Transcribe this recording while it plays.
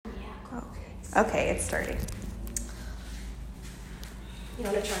Okay, it's starting. You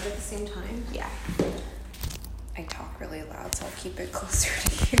want to charge at the same time? Yeah. I talk really loud, so I'll keep it closer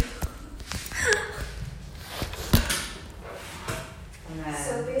to you.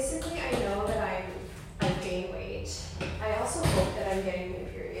 So basically, I know that I've gained weight. I also hope that I'm getting my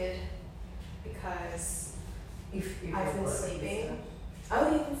period because I've been sleeping.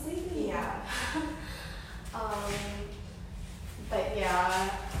 Oh, you've been sleeping? Yeah. But yeah,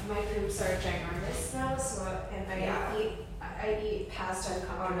 my boobs are ginormous now, so I eat pasta and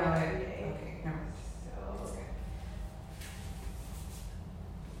coffee every day. Okay, no. So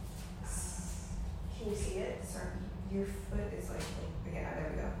can you see it? Sorry, your foot is like, yeah, there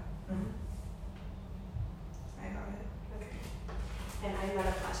we go. Mm-hmm. I got it. Okay. And I'm at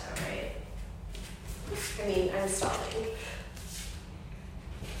a plateau, right? I mean, I'm stalling.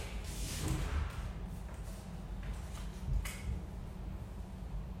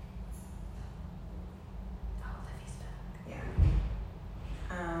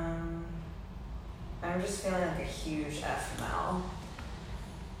 I'm just feeling like a huge FML.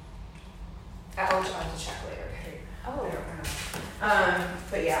 I'll have to check later. Oh. I don't know.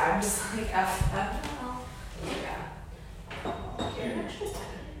 But yeah, I'm just like FML. Yeah. You're an extra 10.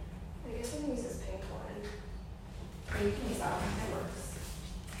 I guess I'm gonna use this pink one. Or you can use that one. That works.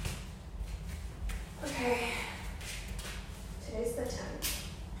 Okay. Today's the 10th.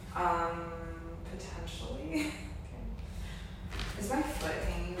 Potentially. Okay. Is my foot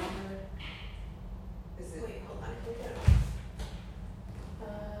hanging over? Is it? Wait, hold on.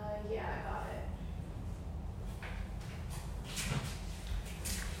 Yeah, I got it.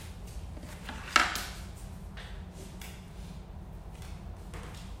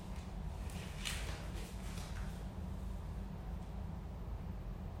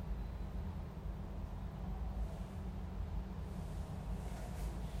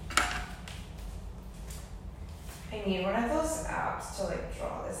 I need one of those apps to like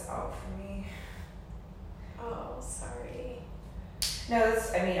draw this out for me. Oh, sorry. No,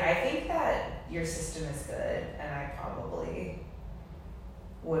 I think that your system is good, and I probably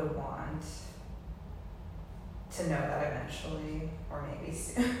would want to know that eventually, or maybe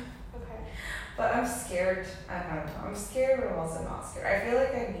soon. Okay. But I'm scared. I don't know. I'm scared, but I'm also not scared. I feel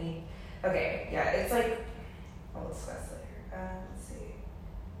like I need. Okay, yeah, it's like. We'll discuss later. Let's see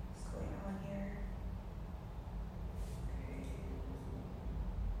what's going on here.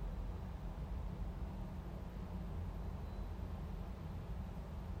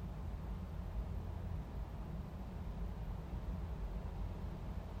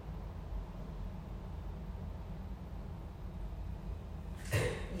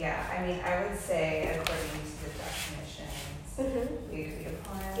 Okay. Yeah, I would say according to the definitions we agreed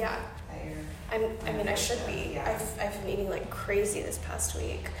upon. Yeah. That you're. I should be. Yeah. I've been eating like crazy this past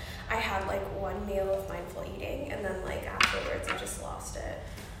week. I had like one meal of mindful eating, and then like afterwards I just lost it.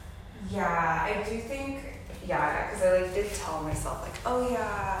 Yeah, I do think. Yeah, because I like did tell myself like, oh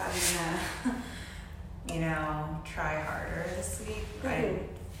yeah, I'm gonna, try harder this week.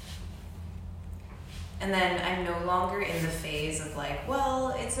 And then I'm no longer in the phase of like,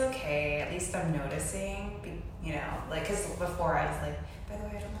 well, it's okay. At least I'm noticing, because before I was like, by the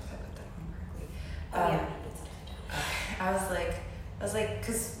way, I don't know if I put that on correctly. I was like,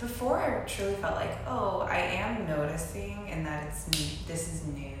 because before I truly felt like, oh, I am noticing, and that this is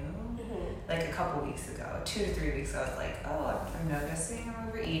new. Like a couple weeks ago, 2 to 3 weeks ago, I was like, oh, I'm noticing I'm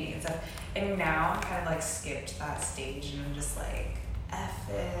overeating and stuff. And now I'm kind of like skipped that stage, and I'm just like, F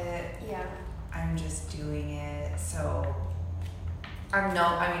it. Yeah. I'm just doing it. So I'm no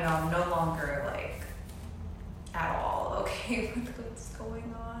longer like at all okay with what's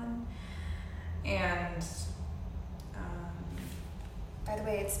going on. And by the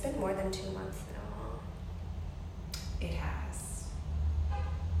way, it's been more than 2 months now. It has.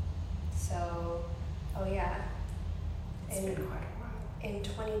 So, oh yeah. It's been quite a while. In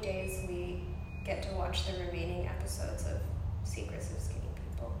 20 days, we get to watch the remaining episodes of Secrets of Skinny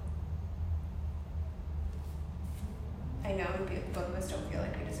People. I know, both of us don't feel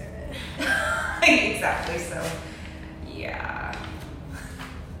like we deserve it. Exactly, so, yeah.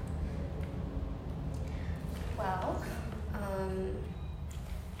 Well,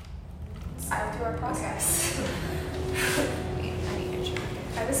 let's go through our process.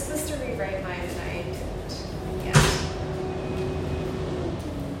 I was supposed to rewrite mine and I didn't. Yeah.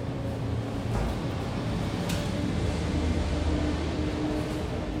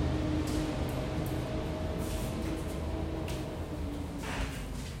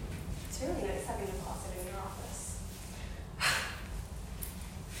 It's really nice having a closet in your office.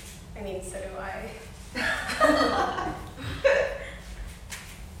 I mean, so do I.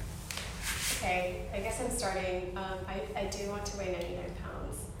 Okay, I guess I'm starting. I do want to weigh 99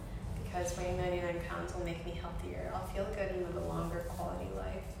 pounds because weighing 99 pounds will make me healthier. I'll feel good and live a longer quality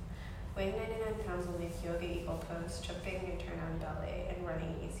life. Weighing 99 pounds will make yoga eagle pose, jumping and turn on ballet, and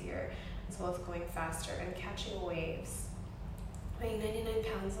running easier, as well as going faster and catching waves. Weighing 99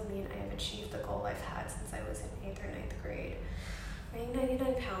 pounds will mean I have achieved the goal I've had since I was in 8th or 9th grade. Weighing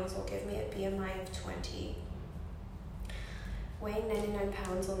 99 pounds will give me a BMI of 20. Weighing 99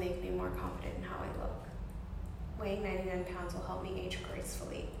 pounds will make me more confident in how I look. Weighing 99 pounds will help me age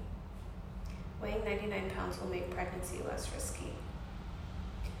gracefully. Weighing 99 pounds will make pregnancy less risky.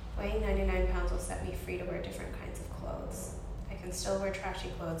 Weighing 99 pounds will set me free to wear different kinds of clothes. I can still wear trashy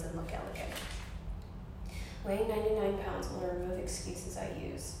clothes and look elegant. Weighing 99 pounds will remove excuses I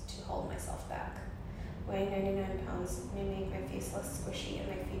use to hold myself back. Weighing 99 pounds may make my face less squishy and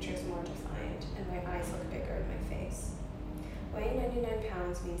my features more defined, and my eyes look bigger in my face. Weighing 99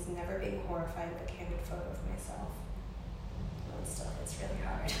 pounds means never being horrified of a candid photo of myself. Oh, it's really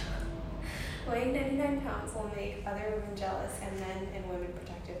hard. Weighing 99 pounds will make other women jealous and men and women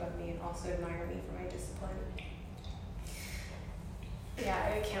protective of me and also admire me for my discipline.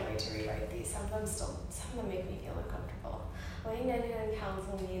 Yeah, I can't wait to rewrite these. Some of them make me feel uncomfortable. Weighing 99 pounds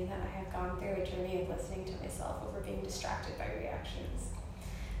will mean that I have gone through a journey of listening to myself over being distracted by reactions.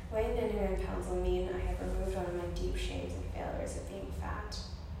 Weighing 99 pounds will mean I have removed one of my deep shames and failures of being fat.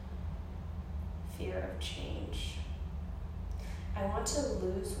 Fear of change. I want to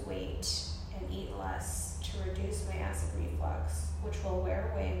lose weight and eat less to reduce my acid reflux, which will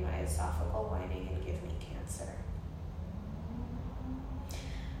wear away my esophageal lining and give me cancer.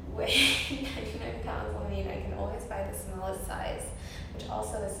 Weighing 99 pounds will mean I can always buy the smallest size, which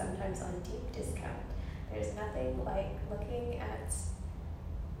also is sometimes on deep discount. There's nothing like looking at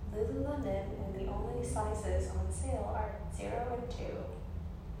Lululemon and the only sizes on sale are 0 and 2.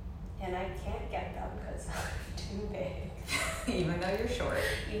 And I can't get them because I'm too big. Even though you're short.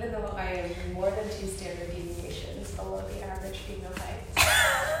 Even though I am more than 2 standard deviations below the average female height.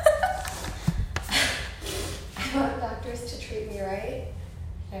 I want doctors to treat me right.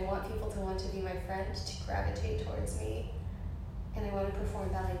 And I want people to want to be my friend, to gravitate towards me. And I want to perform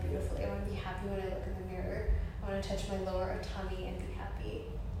ballet beautifully. I want to be happy when I look in the mirror. I want to touch my lower tummy and be happy.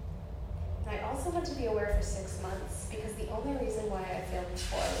 And I also want to be aware for 6 months because the only reason why I failed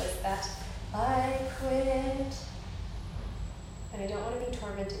before was that I quit. And I don't want to be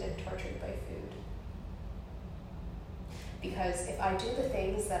tormented and tortured by food. Because if I do the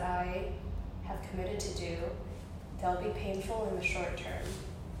things that I have committed to do, they'll be painful in the short term.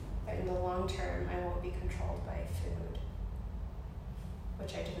 But in the long term, I won't be controlled by food.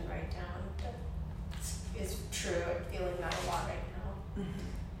 Which I didn't write down, but is true. I'm feeling that a lot right now. Mm-hmm.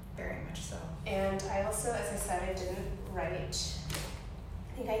 Very much so. And I also, as I said, I didn't write.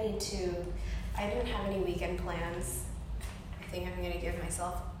 I think I didn't have any weekend plans. I think I'm going to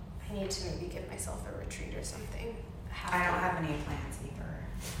I need to maybe give myself a retreat or something. I don't have any plans either.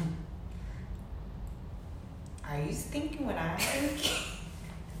 Are you thinking what I'm thinking?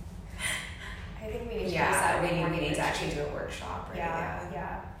 I think we need to we need to actually do a workshop, right?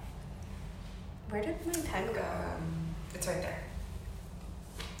 Yeah. Where did my pen go? It's right there.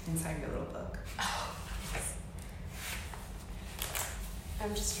 Inside your little book. Oh, yes.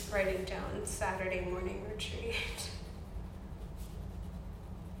 I'm just writing down Saturday morning retreat.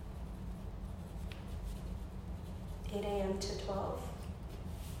 (8 a.m. to 12).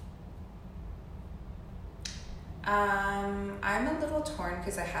 I'm a little torn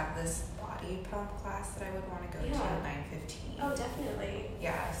because I have this body pump class that I would want to go to at 9:15. Oh, definitely.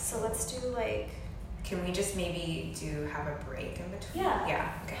 Yeah. So let's do like. Can we just maybe have a break in between? Yeah.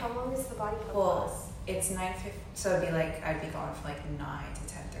 Yeah. Okay. How long is the body pump Well, class? it's 9:50, so it'd be like I'd be gone from like 9 to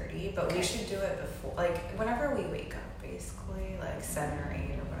 10:30. But we should do it before, like whenever we wake up, basically, like 7 or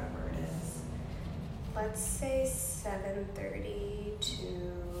 8 or whatever it is. Let's say 7:30 to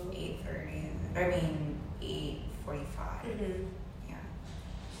 8:30. I mean 8:45. Mm-hmm. Yeah.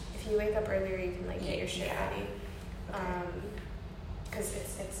 If you wake up earlier, you can like get your shit Yeah. ready. Okay. Because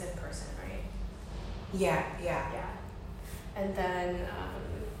it's in person, right? Yeah. Yeah. And then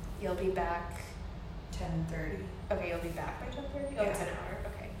you'll be back. 10:30. Okay, you'll be back by 10:30. Oh, Yeah. it's an hour.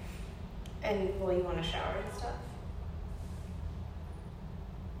 Okay. And will you want to shower and stuff?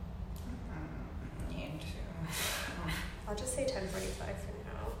 Need to. I'll just say 10:45 for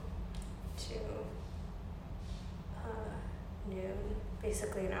now. To noon.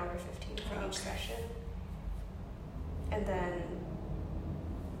 Basically an hour 15 for each session. And then,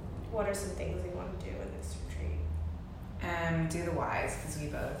 what are some things we want to do in this retreat? Do the whys because we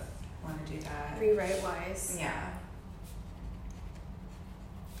both want to do that. Rewrite whys. Yeah.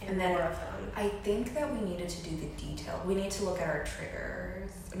 And then more of them. I think that we needed to do the detail. We need to look at our triggers,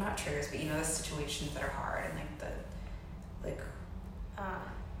 not triggers, but the situations that are hard and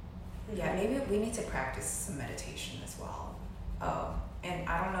yeah, maybe we need to practice some meditation as well. Oh, and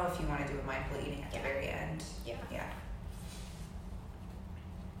I don't know if you want to do a mindful eating at the very end. Yeah.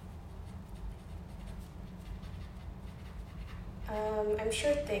 I'm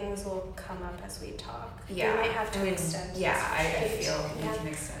sure things will come up as we talk. Yeah. We might have to extend. Yeah, I page. feel we can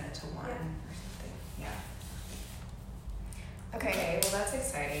extend it to 1 or something. Yeah. Okay, well that's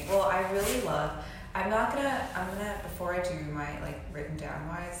exciting. Well, I really love, I'm gonna, before I do my written down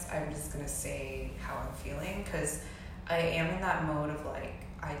wise, I'm just gonna say how I'm feeling, because I am in that mode of I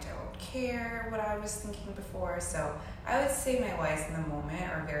don't care what I was thinking before. So I would say my whys in the moment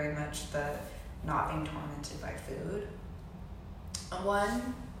are very much the not being tormented by food.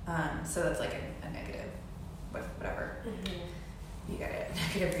 1, so that's like a negative, whatever. You get it,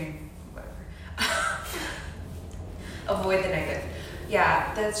 negative green, whatever. Avoid the negative.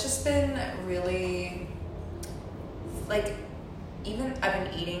 Yeah, that's just been really, even I've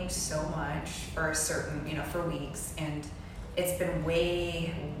been eating so much for for weeks, and it's been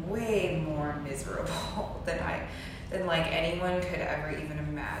way, way more miserable than anyone could ever even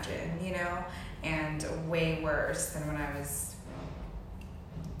imagine, and way worse than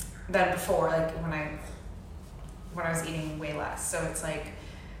before, when I was eating way less. So it's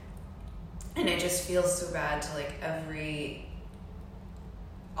and it just feels so bad to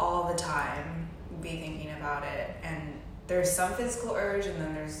all the time be thinking about it. And there's some physical urge, and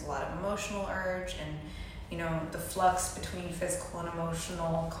then there's a lot of emotional urge, and the flux between physical and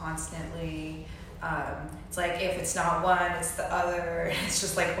emotional constantly. It's if it's not one, it's the other. It's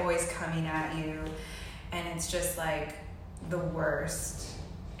just always coming at you, and it's just the worst.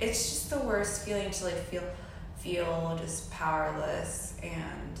 It's just the worst feeling to feel just powerless,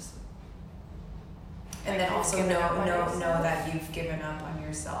 and then also know that you've given up on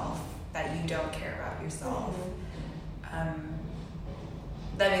yourself, that you don't care about yourself.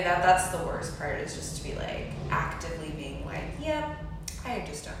 That's the worst part, is just to be actively being yep, I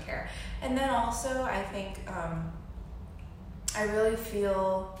just don't care. And then also I think I really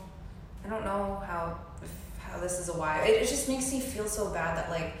feel, I don't know how this is a why, it just makes me feel so bad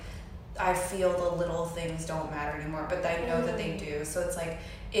that I feel the little things don't matter anymore, but I know that they do. So it's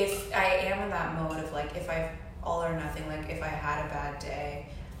if I am in that mode of if I've all or nothing, if I had a bad day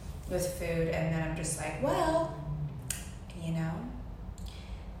with food, and then I'm just well,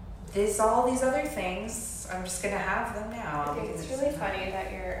 all these other things, I'm just gonna have them now. I think it's really funny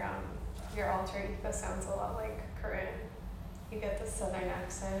that your alter ego sounds a lot like Corinne. You get the southern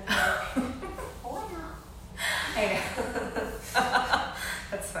accent. Oh yeah. I know.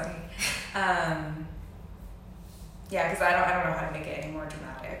 That's funny. Yeah, because I don't know how to make it any more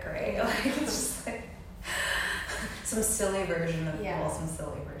dramatic, right? It's just some silly version of some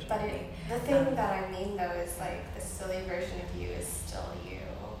silly version. But the thing that I mean though is the silly version of you is still you.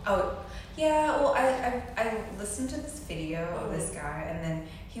 Oh yeah. Well, I listened to this video of this guy, and then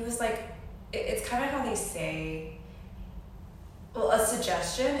he was it's kind of how they say. Well, a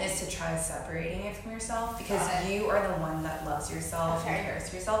suggestion is to try separating it from yourself, because you are the one that loves yourself and cares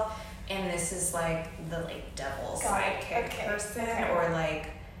for yourself, and this is the devil sidekick person, or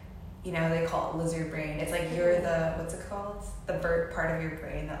they call it lizard brain. It's you're the, what's it called? The bird part of your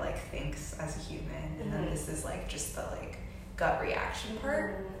brain that thinks as a human, and then this is just the gut reaction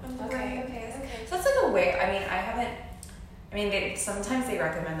part of the brain. Okay. So that's a way. Sometimes they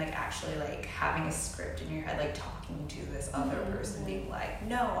recommend actually having a script in your head, talking to this other person, being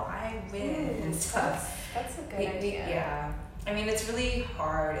no, I win and stuff. That's a good idea. Yeah. It's really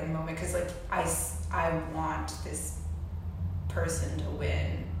hard in the moment, because I want this person to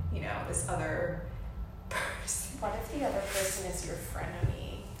win, this other person. What if the other person is your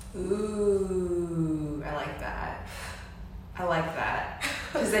frenemy? Ooh, I like that.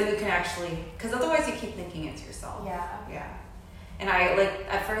 Because then you can because otherwise you keep thinking it's yourself. Yeah. And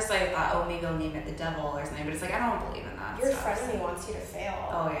at first I thought, oh, maybe I'll name it the devil or something, but it's I don't believe in that. Your frenemy wants you to fail.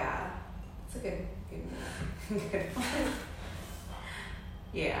 Oh yeah. It's a good one.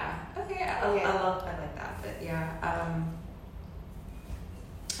 Yeah. Okay. I like that. But yeah.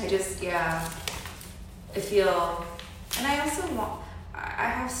 I feel, and I also I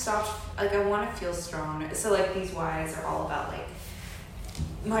have stopped, I want to feel strong. So these whys are all about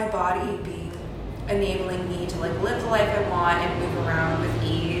my body enabling me to live the life I want and move around with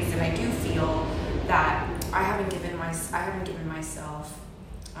ease. And I do feel that I haven't given myself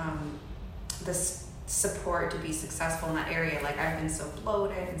this support to be successful in that area. I've been so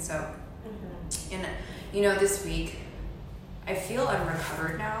bloated, and so, and this week, I I feel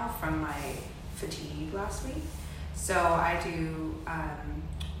unrecovered now from my fatigue last week. So I do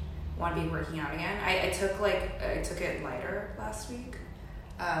want to be working out again. I took it lighter last week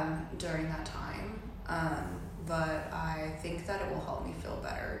during that time. But I think that it will help me feel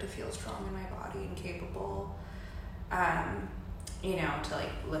better, to feel strong in my body and capable, to like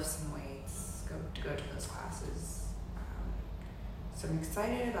lift some weights, go to those classes. So I'm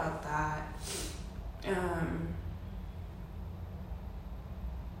excited about that. I'm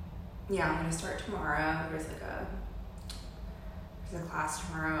gonna start tomorrow. There's a class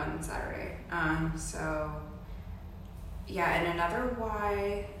tomorrow and Saturday. And another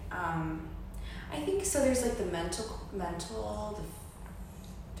why, I think so. There's like the mental,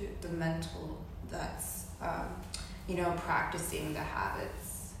 that's, practicing the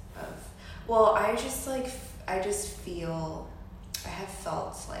habits of, I have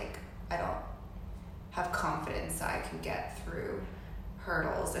felt like I don't have confidence that I can get through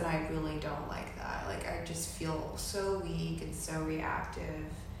hurdles, and I really don't like that. Like, I just feel so weak and so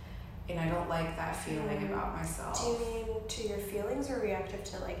reactive, and I don't like that feeling about myself. Do you mean to your feelings or reactive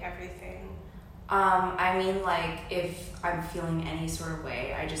to like everything? I mean, like, if I'm feeling any sort of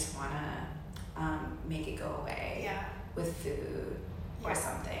way, I just want to make it go away with food or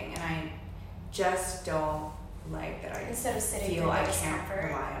something. And I just don't like that. Instead of sitting feel I can't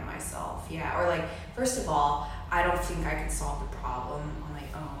rely on myself. Yeah. Or like, first of all, I don't think I can solve the problem on my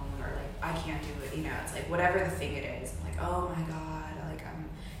own, or like, I can't do it. It's like, whatever the thing it is, I'm like, oh my God, like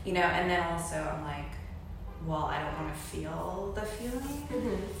and then also I'm like, well, I don't want to feel the feeling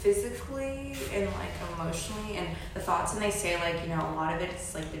physically and like emotionally and the thoughts. And they say like, a lot of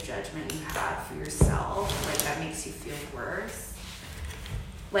it's like the judgment you have for yourself, like that makes you feel worse.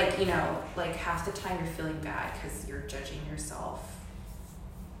 Like, like half the time you're feeling bad because you're judging yourself.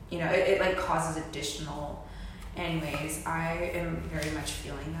 It like causes additional. Anyways, I am very much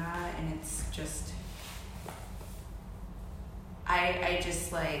feeling that, and it's just, I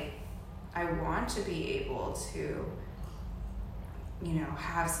just like, I want to be able to,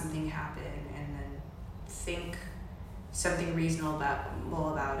 have something happen and then think something reasonable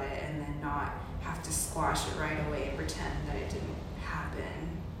about it, and then not have to squash it right away and pretend that it didn't happen.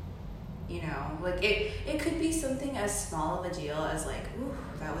 Like it could be something as small of a deal as like, ooh,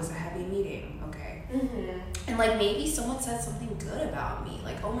 that was a heavy meeting, okay. And like maybe someone said something good about me,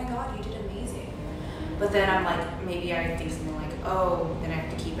 like, oh my God, you did amazing. But then I'm like, maybe I think something like, oh, then I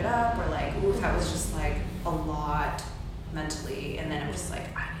have to keep it up, or like, ooh, that was just like a lot mentally, and then I'm just like,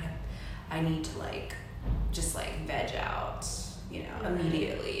 I need to like, just like veg out,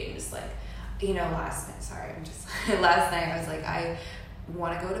 immediately, and just like, last night I was like, I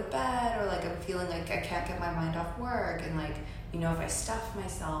want to go to bed, or like I'm feeling like I can't get my mind off work, and like, if I stuff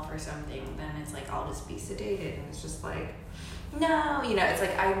myself or something, then it's like I'll just be sedated, and it's just like, no, it's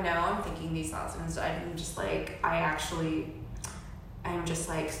like I know I'm thinking these thoughts, and so I'm just like, I'm just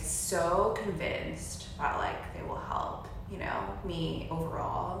like so convinced that like they will help, me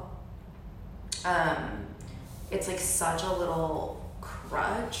overall. It's like such a little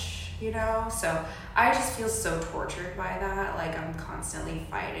crutch, so I just feel so tortured by that. Like I'm constantly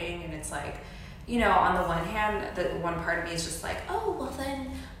fighting, and it's like, on the one hand, the one part of me is just like, oh, well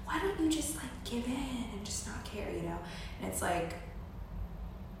then why don't you just like give in and just not care, And it's like,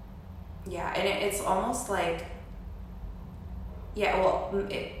 and it's almost like,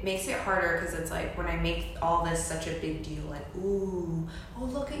 it makes it harder because it's like when I make all this such a big deal, like, ooh, oh,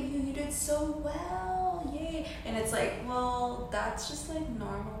 look at you did so well, yay. And it's like, well, that's just like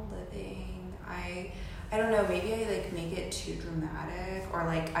normal living. I don't know, maybe I like make it too dramatic, or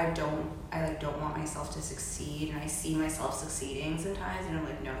like I don't want myself to succeed, and I see myself succeeding sometimes, and I'm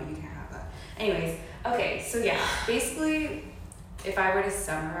like, no, you can't have that. Anyways, okay, so basically, if I were to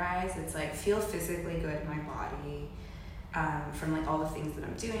summarize, it's like feel physically good in my body, from like all the things that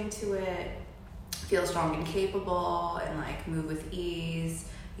I'm doing to it, feel strong and capable, and like move with ease,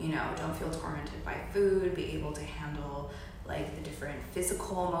 don't feel tormented by food, be able to handle like the different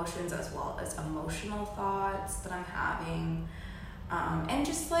physical emotions as well as emotional thoughts that I'm having, and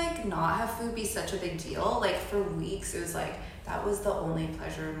just like not have food be such a big deal. Like for weeks it was like that was the only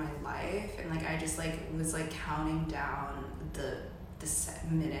pleasure in my life, and like I just like was like counting down the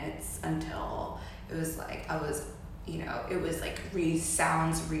minutes until it was like I was, it was like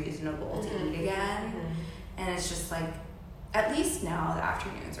sounds reasonable to eat again. And it's just like, at least now the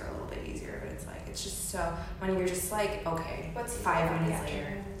afternoons are a little bit easier, but it's like, it's just so, when you're just like, okay, what's 5 minutes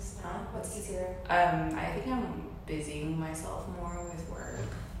later. What's easier? I think I'm busying myself more with work,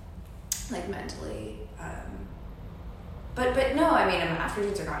 like mentally. But no, I mean,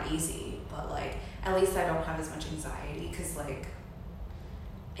 afternoons are not easy, but like, at least I don't have as much anxiety because, like,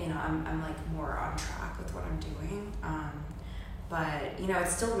 you know, I'm like more on track with what I'm doing. But, you know,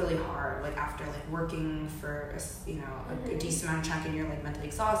 it's still really hard, like, after, like, working for, you know, a decent amount of chunk and you're, like, mentally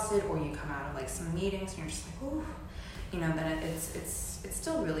exhausted, or you come out of, like, some meetings and you're just like, ooh, you know, then it's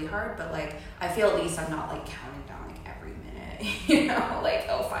still really hard, but, like, I feel at least I'm not, like, counting down, like, every minute, you know, like,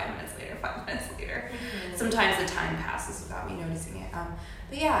 oh, 5 minutes later, 5 minutes later. Sometimes the time passes without me noticing it.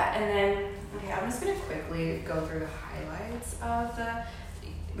 But, yeah, and then, okay, I'm just going to quickly go through the highlights of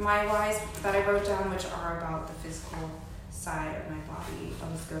my whys that I wrote down, which are about the physical side of my body.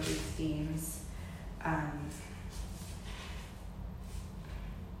 I'll just go through the themes.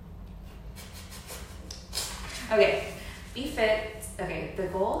 Okay, be fit. Okay, the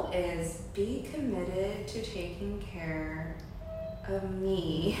goal is be committed to taking care of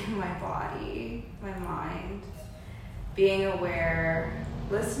me, my body, my mind, being aware,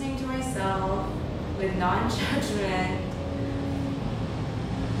 listening to myself with non-judgment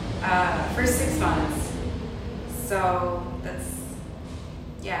for 6 months. So that's,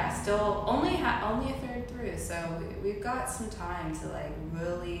 yeah, still only a third through. So we've got some time to, like,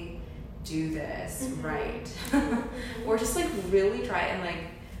 really do this right. Or just, like, really try and, like,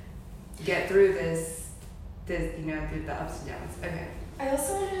 get through this, you know, through the ups and downs. Okay. I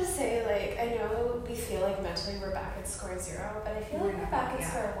also wanted to say, like, I know we feel like mentally we're back at square zero, but I feel like we're back at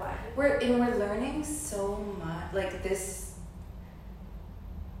square one. We're learning so much. Like, this,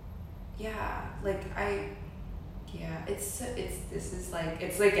 yeah, like, this is like,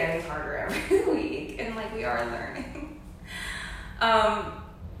 it's like getting harder every week, and, like, we are learning.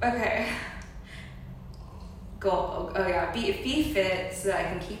 Okay. Goal. Oh yeah, be fit so that I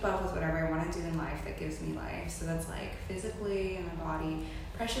can keep up with whatever I want to do in life that gives me life. So that's, like, physically in my body,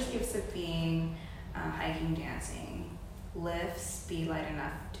 precious gifts of being, hiking, dancing, lifts, be light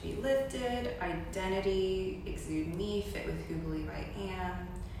enough to be lifted, identity, exude me, fit with who believe I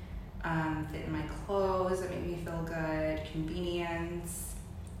am, fit in my clothes that make me feel good, convenience,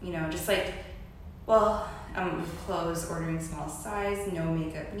 you know, just, like, well, with clothes, ordering small size, no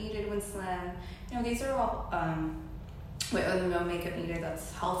makeup needed when slim. You know, these are all, no makeup needed,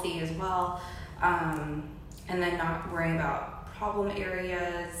 that's healthy as well. And then not worrying about problem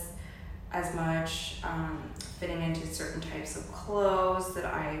areas as much, fitting into certain types of clothes that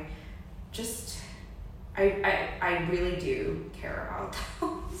I really do care about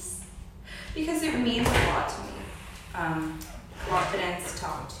those. Because it means a lot to me. Confidence,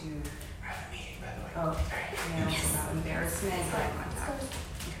 talk to. I have a meeting, by the way. Oh, yeah, yes. About embarrassment, eye contact.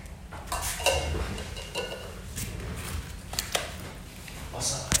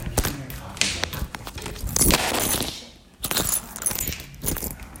 What's up? I'm making your coffee.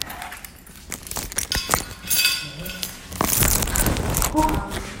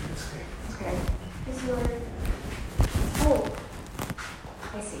 Okay. Is your... Oh.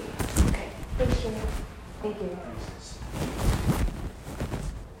 I see. Okay. Thank you. Thank you.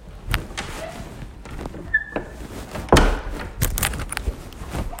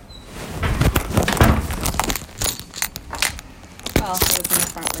 Well, I was in the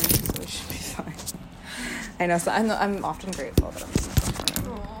front room, so we should be fine. I know, so I'm often grateful that I'm just in the front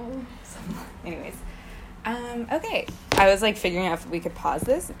room. So, anyways. Okay. I was, like, figuring out if we could pause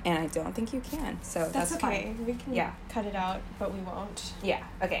this, and I don't think you can, so that's okay. fine. We can cut it out, but we won't. Yeah,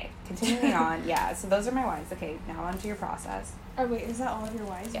 okay. Continuing on. Yeah, so those are my whys. Okay, now on to your process. Oh, wait, is that all of your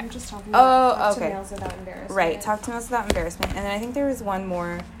whys? Yeah. You were just talking about talk okay. to males without embarrassment. Right, talk to males without embarrassment. And then I think there was one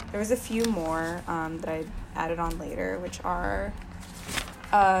more, there was a few more that I added on later, which are,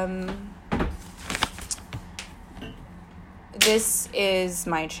 this is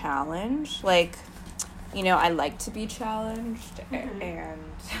my challenge. Like, you know, I like to be challenged, and,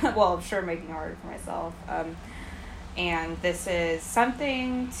 well, I'm sure making it harder for myself. And this is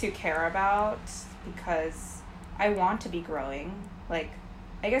something to care about because I want to be growing. Like,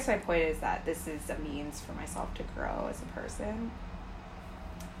 I guess my point is that this is a means for myself to grow as a person,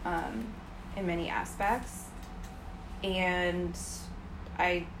 in many aspects. And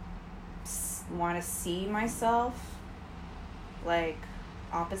I want to see myself, like,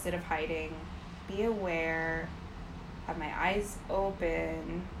 opposite of hiding, be aware, have my eyes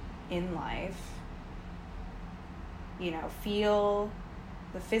open in life, you know, feel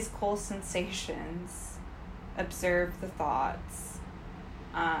the physical sensations, observe the thoughts,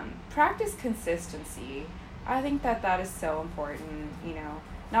 practice consistency. I think that is so important, you know,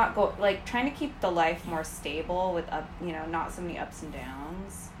 not go, like, trying to keep the life more stable with not so many ups and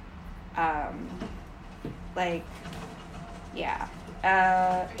downs. Like, yeah.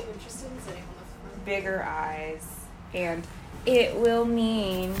 Are you interested in sitting on the floor? Bigger eyes, and it will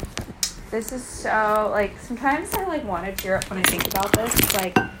mean this is so, like, sometimes I, like, want to tear up when I think about this. It's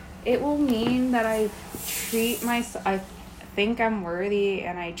like, it will mean that I treat myself, I think I'm worthy,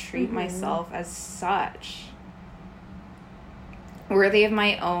 and I treat myself as such. Worthy of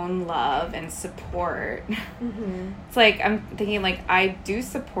my own love and support. It's like, I'm thinking, like, I do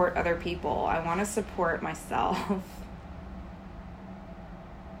support other people. I want to support myself.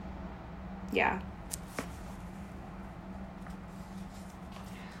 Yeah.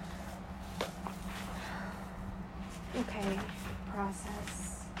 Okay,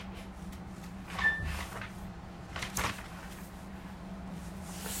 process.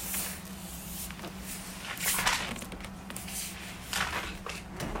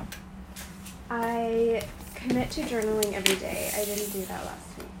 I commit to journaling every day. I didn't do that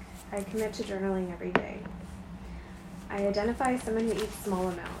last week. I commit to journaling every day. I identify as someone who eats small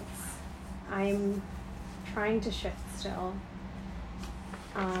amounts. I'm trying to shift still.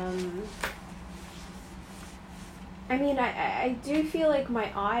 I mean, I do feel like my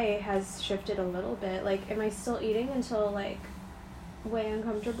eye has shifted a little bit. Like, am I still eating until, like, way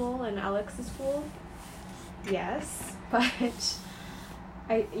uncomfortable and Alex is full? Yes, but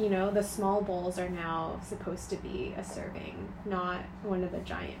the small bowls are now supposed to be a serving, not one of the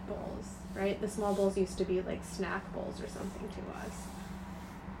giant bowls, right? The small bowls used to be like snack bowls or something to us.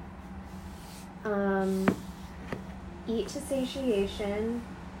 Eat to satiation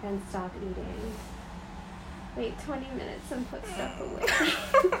and stop eating. Wait 20 minutes and put stuff away.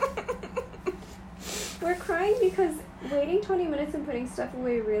 We're crying because waiting 20 minutes and putting stuff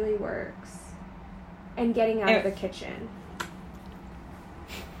away really works. And getting out of the kitchen.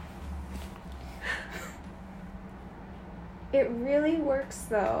 It really works,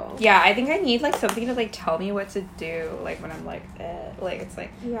 though. Yeah, I think I need, like, something to, like, tell me what to do, like, when I'm, like, like, it's,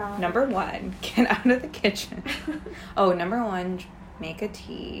 like, number 1, get out of the kitchen. Oh, number 1, make a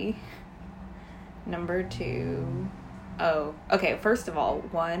tea. Number 2, okay, first of all,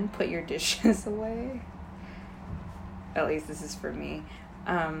 1, put your dishes away. At least this is for me.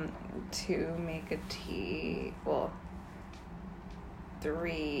 2, make a tea. Well,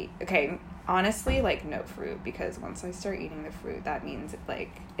 3, okay, honestly, like, no fruit, because once I start eating the fruit, that means,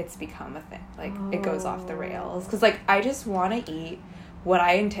 it's become a thing. Like, it goes off the rails. Because, like, I just want to eat what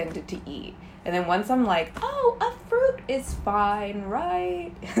I intended to eat. And then once I'm like, oh, a fruit is fine,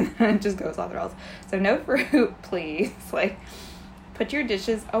 right? And then it just goes off the rails. So no fruit, please. Like, put your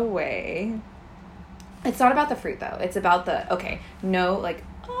dishes away. It's not about the fruit, though. It's about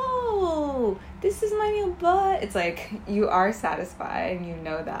oh, this is my meal, but it's like, you are satisfied and you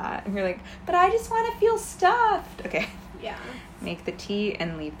know that. And you're like, but I just want to feel stuffed. Okay. Yeah. Make the tea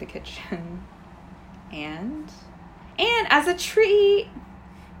and leave the kitchen. And as a treat,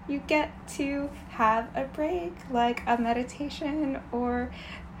 you get to have a break, like a meditation or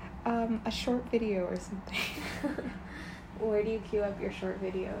a short video or something. Where do you queue up your short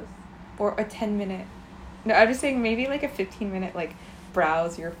videos? Or a 10-minute. No, I'm just saying maybe like a 15-minute, like,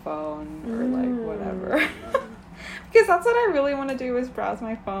 browse your phone or like whatever. Because that's what I really want to do, is browse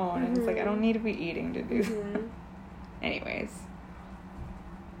my phone. And it's like, I don't need to be eating to do that. Anyways.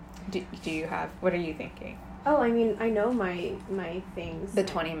 Do you have, what are you thinking? Oh, I mean, I know my things. The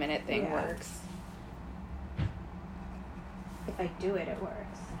 20-minute thing works. If I do it, it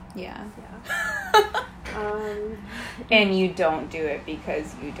works. Yeah. And you don't do it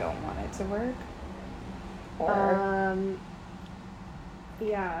because you don't want it to work? Or?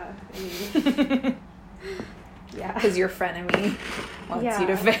 Yeah. I mean, yeah. Because your frenemy wants you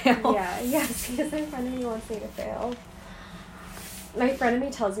to fail. Yes, because my frenemy wants me to fail. My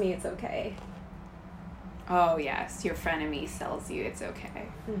frenemy tells me it's okay. Oh, yes. Your frenemy tells you it's okay.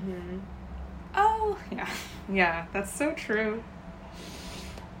 Mm-hmm. Oh, yeah. Yeah, that's so true.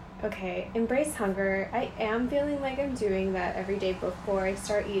 Okay, embrace hunger. I am feeling like I'm doing that every day before I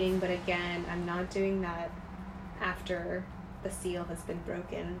start eating, but again, I'm not doing that after the seal has been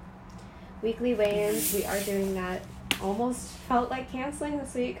broken. Weekly weigh-ins, we are doing that. Almost felt like canceling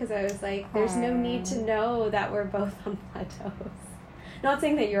this week because I was like, there's no need to know that we're both on plateaus. Not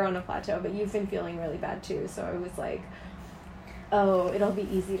saying that you're on a plateau, but you've been feeling really bad too, so I was like, oh, it'll be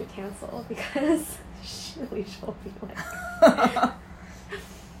easy to cancel because she'll be like...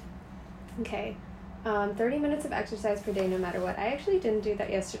 Okay, 30 minutes of exercise per day no matter what. I actually didn't do that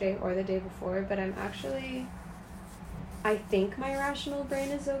yesterday or the day before, but I think my rational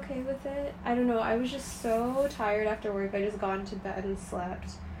brain is okay with it. I don't know, I was just so tired after work. I just got into bed and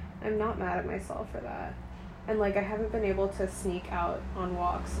slept. I'm not mad at myself for that. And, like, I haven't been able to sneak out on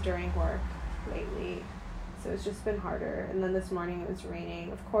walks during work lately, so it's just been harder. And then this morning it was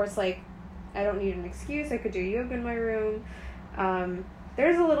raining. Of course, like, I don't need an excuse. I could do yoga in my room.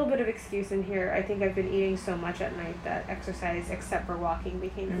 there's a little bit of excuse in here. I think I've been eating so much at night that exercise, except for walking,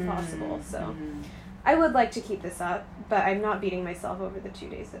 became impossible. So Mm-hmm. I would like to keep this up, but I'm not beating myself over the 2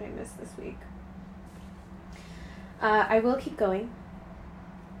 days that I missed this week. I will keep going.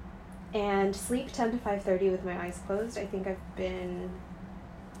 And sleep 10 to 5:30 with my eyes closed. I think I've been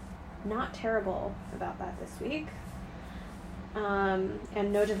not terrible about that this week.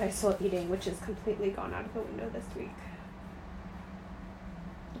 And no device-while eating, which has completely gone out of the window this week.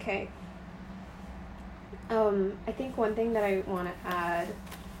 Okay. I think one thing that I want to add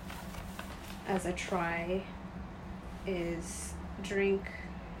as a try is drink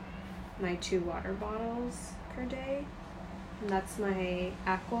my 2 water bottles per day. And that's my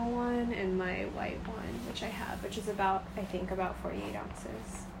aqua one and my white one, which I have, which is about 48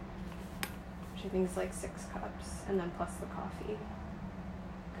 ounces. Which I think is like 6 cups, and then plus the coffee.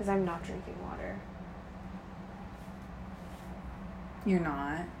 Because I'm not drinking water. You're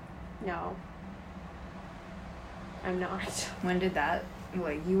not? No. I'm not. When did that,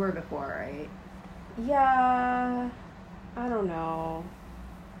 like, you were before, right? Yeah, I don't know.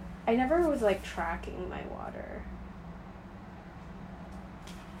 I never was like tracking my water.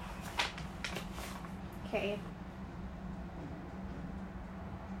 Okay.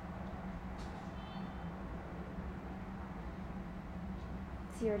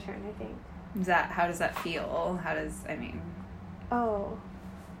 It's your turn, I think. How does that feel? Oh.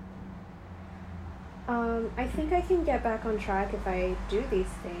 I think I can get back on track if I do these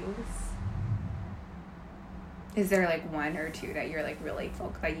things. Is there like one or two that you're like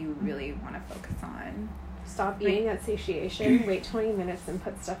that you really want to focus on? Stop eating at satiation, wait 20 minutes and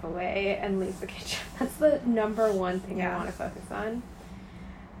put stuff away, and leave the kitchen. That's the number one thing I want to focus on.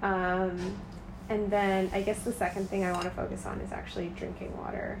 And then I guess the second thing I want to focus on is actually drinking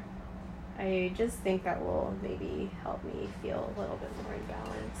water. I just think that will maybe help me feel a little bit more in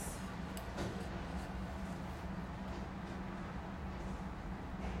balance.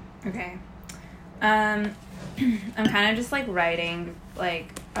 Okay. I'm kind of just like writing,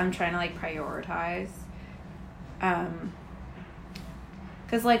 like I'm trying to like prioritize.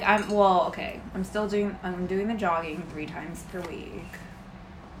 Cause like I'm doing the jogging 3 times per week.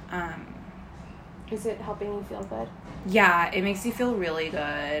 Is it helping you feel good? Yeah, it makes me feel really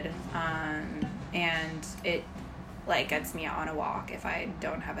good. And it like gets me out on a walk if I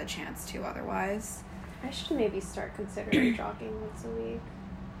don't have a chance to otherwise. I should maybe start considering jogging once a week.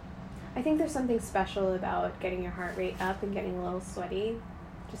 I think there's something special about getting your heart rate up and getting a little sweaty.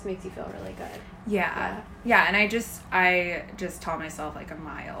 Just makes you feel really good. Yeah, and I just tell myself like a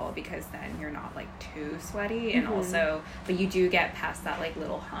mile, because then you're not like too sweaty, and also, but you do get past that like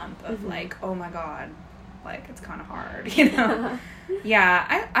little hump of like, oh my god, like it's kind of hard, you know.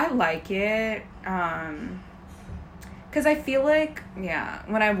 Yeah, I like it, because I feel like,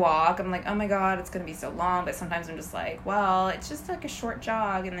 when I walk, I'm like, oh my god, it's gonna be so long, but sometimes I'm just like, well, it's just like a short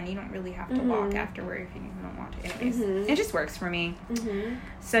jog, and then you don't really have to walk afterward if you don't want to. Anyways, it just works for me.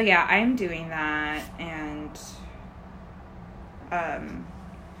 So yeah, I'm doing that, and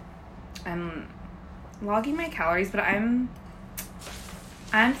I'm logging my calories, but I'm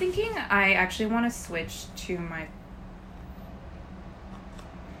thinking I actually want to switch to my.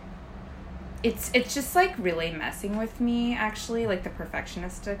 It's just like really messing with me, actually, like the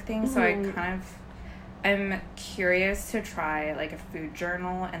perfectionistic thing. So I'm curious to try like a food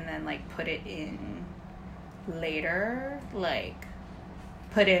journal and then like put it in later, like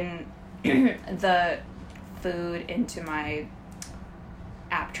put in the food into my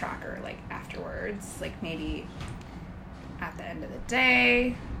app tracker like afterwards, like maybe at the end of the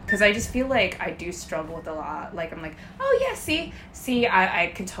day. Because I just feel like I do struggle with a lot. Like, I'm like, oh, yeah, see,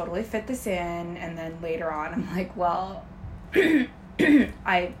 I could totally fit this in. And then later on, I'm like, well,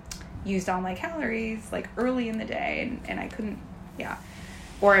 I used all my calories, like, early in the day. And I couldn't,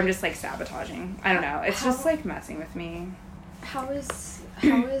 Or I'm just, like, sabotaging. I don't know. It's just, like, messing with me. How is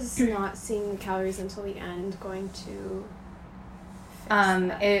not seeing the calories until the end going to fix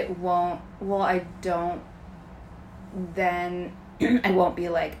that? It won't. Well, I don't. Then I won't be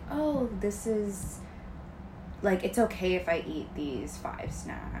like, oh, this is, like, it's okay if I eat these 5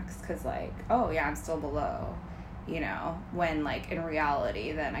 snacks, because, like, oh, yeah, I'm still below, you know, when, like, in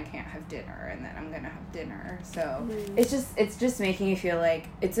reality, then I can't have dinner, and then I'm gonna have dinner, so it's just making me feel like,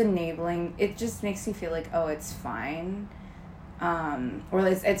 it's enabling, it just makes me feel like, oh, it's fine, or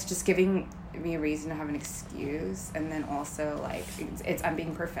it's just giving me a reason to have an excuse, and then also, like, I'm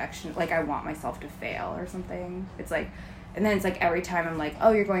being like, I want myself to fail or something. It's like, and then it's like every time I'm like,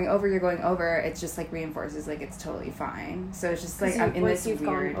 oh, you're going over, it's just like reinforces like it's totally fine. So it's just like I'm in this weird. Once you've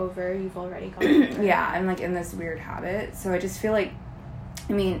gone over, you've already gone over. Yeah, I'm like in this weird habit. So I just feel like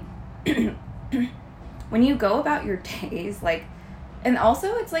I mean, when you go about your days, like, and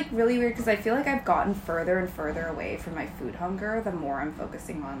also it's like really weird because I feel like I've gotten further and further away from my food hunger the more I'm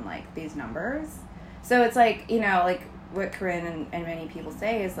focusing on like these numbers. So it's like, you know, like what Corinne and many people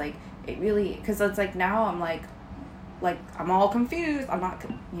say is like, it really, because it's like now I'm like I'm all confused. I'm not,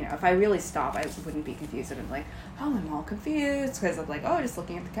 you know, if I really stop, I wouldn't be confused. And I'm like, oh, I'm all confused because I'm like, oh, just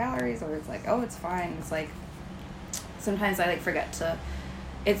looking at the calories, or it's like, oh, it's fine. It's like, sometimes I like forget to,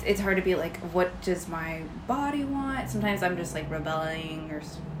 it's hard to be like, what does my body want? Sometimes I'm just like rebelling, or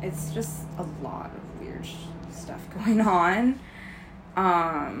it's just a lot of weird stuff going on.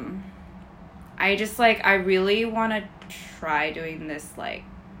 I just like, I really want to try doing this like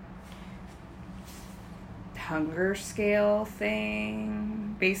hunger scale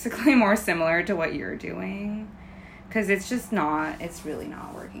thing, basically more similar to what you're doing, because it's just not, it's really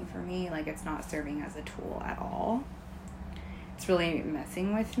not working for me. Like, it's not serving as a tool at all. It's really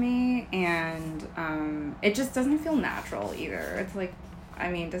messing with me, and it just doesn't feel natural either. It's like,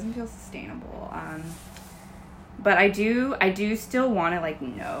 I mean, it doesn't feel sustainable. But I do still want to like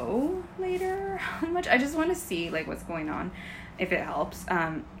know later how much. I just want to see like what's going on, if it helps.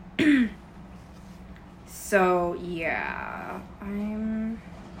 So yeah,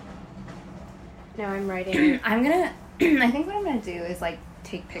 Now I'm writing. I'm gonna. I think what I'm gonna do is like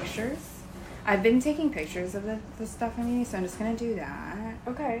take pictures. I've been taking pictures of the stuff I'm eating, so I'm just gonna do that.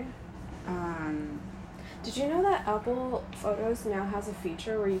 Okay. Did you know that Apple Photos now has a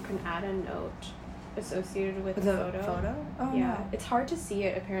feature where you can add a note associated with the photo? Oh, yeah, no. it's hard to see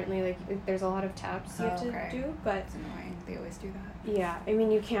it apparently. Like, there's a lot of tabs you have to do, but it's annoying. They always do that. Yeah, I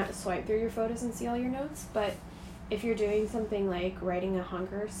mean, you can't swipe through your photos and see all your notes, but if you're doing something like writing a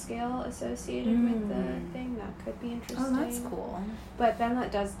hunger scale associated with the thing, that could be interesting. Oh, that's cool. But then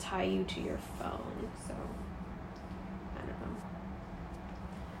that does tie you to your phone, so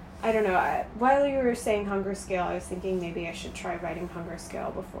I don't know. While you were saying hunger scale, I was thinking maybe I should try writing hunger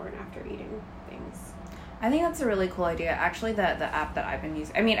scale before and after eating things. I think that's a really cool idea. Actually, the app that I've been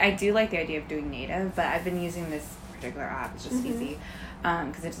using, I mean, I do like the idea of doing native, but I've been using this particular app. It's just easy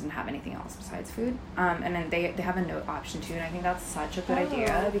because it doesn't have anything else besides food. And then they have a note option too, and I think that's such a good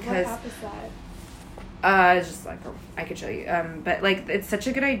idea because what app is that? it's just like, I could show you. But like, it's such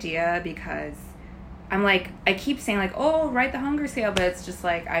a good idea because I'm like, I keep saying like, oh, write the hunger scale, but it's just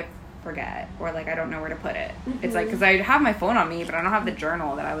like I forget, or like I don't know where to put it. It's like, because I have my phone on me, but I don't have the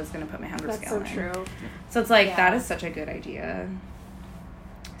journal that I was going to put my hunger scale in. That's so true. So it's like, that is such a good idea.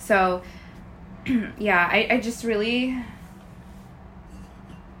 So yeah, I just really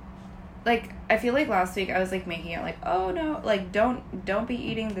like, I feel like last week I was like making it like, oh no, like don't be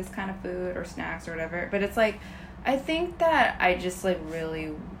eating this kind of food or snacks or whatever, but it's like, I think that I just like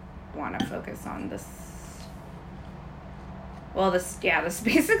really want to focus on this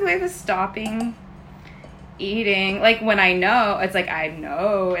basically the stopping eating, like when I know, it's like I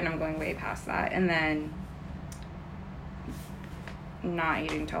know and I'm going way past that, and then not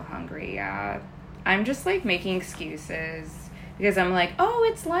eating till hungry. I'm just like making excuses because I'm like, oh,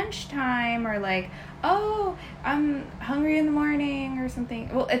 it's lunchtime, or like, oh, I'm hungry in the morning or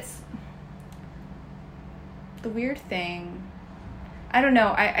something. Well, it's the weird thing, I don't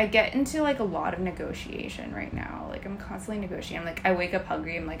know, I get into like a lot of negotiation right now. Like, I'm constantly negotiating. I'm like, I wake up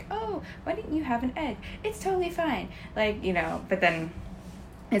hungry, I'm like, oh, why didn't you have an egg? It's totally fine. Like, you know, but then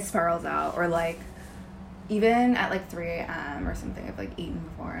it spirals out. Or like, even at like 3 a.m. or something, I've like eaten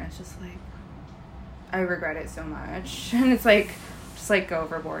before, and it's just like, I regret it so much. And it's like, just like go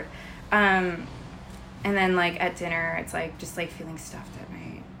overboard. And then like at dinner, it's like just like feeling stuffed at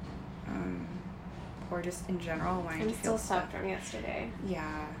night. Or just in general wanting to feel still stuffed from yesterday.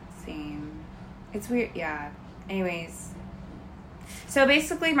 Yeah, same. It's weird. Yeah. Anyways, so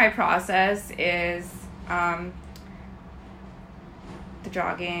basically my process is the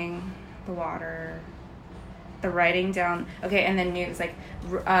jogging, the water, the writing down. Okay, and then news, like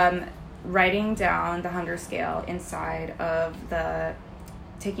writing down the hunger scale inside of the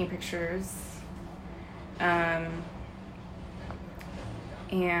taking pictures, and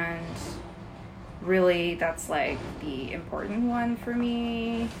really that's like the important one for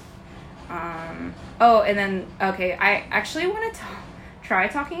me. And then, okay, I actually want to try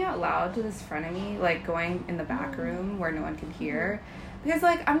talking out loud to this friend of me, like going in the back room where no one can hear, because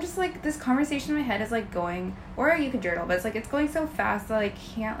like I'm just like, this conversation in my head is like going, or you could journal, but it's like it's going so fast that I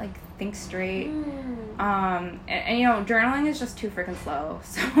can't like think straight. And you know, journaling is just too freaking slow,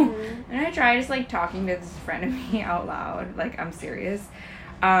 so I'm gonna try just like talking to this friend of me out loud, like I'm serious.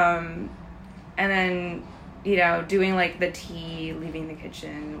 And then, you know, doing like the tea, leaving the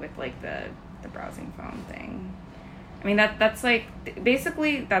kitchen with like the browsing phone thing. I mean, that's like,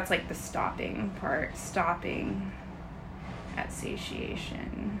 basically, that's like the stopping part. Stopping at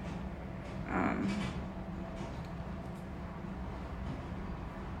satiation.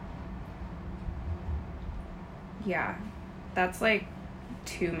 Yeah, that's like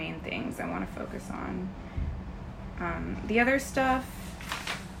 2 main things I want to focus on. The other stuff,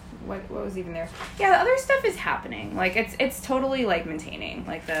 what was even there? Yeah, the other stuff is happening. Like, it's totally like maintaining,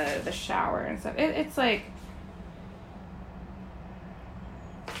 like the shower and stuff. It's like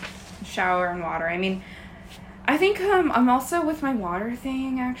shower and water. I mean, I think I'm also with my water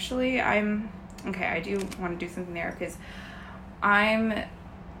thing. Actually, I do want to do something there because I'm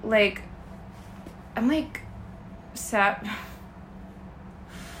like sabotaging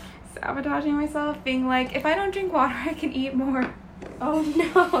myself, being like, if I don't drink water, I can eat more. Oh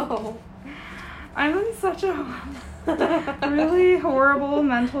no. I'm in such a really horrible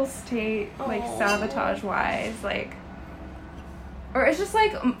mental state, like sabotage wise, like, or it's just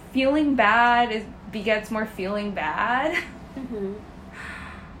like feeling bad begets more feeling bad. Mm-hmm.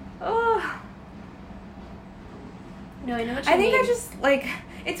 Oh. No, I know what you I think mean. I just like,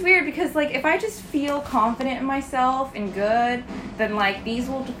 it's weird because like if I just feel confident in myself and good, then like these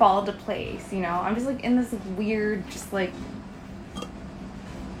will fall into place, you know? I'm just like in this weird, just like,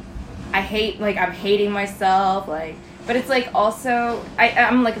 I'm hating myself, like, but it's like also,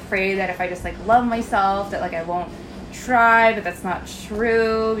 I'm like afraid that if I just like love myself, that like I won't try, but that's not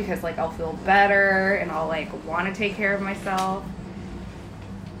true because like I'll feel better and I'll like want to take care of myself.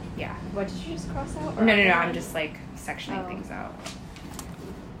 Yeah. What did you just cross out? No, I'm just like sectioning things out.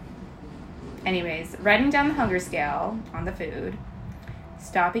 Anyways, writing down the hunger scale on the food,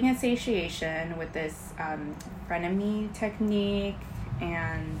 stopping at satiation with this frenemy technique,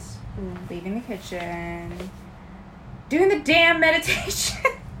 and leaving the kitchen, doing the damn meditation.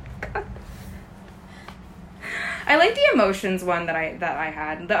 I like the emotions one that I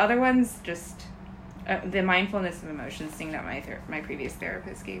had. The other one's just the mindfulness of emotions thing that my previous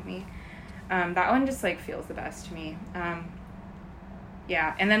therapist gave me. That one just like feels the best to me.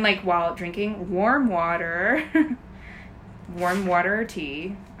 Yeah, and then like while drinking warm water or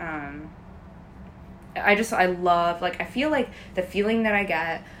tea. I love, like, I feel like the feeling that I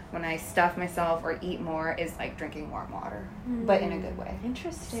get when I stuff myself or eat more is like drinking warm water, but in a good way.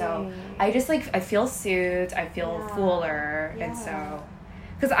 Interesting. So I just like, I feel soothed, I feel fuller, Yeah. and so,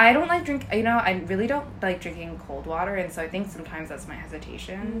 because I don't like I really don't like drinking cold water, and so I think sometimes that's my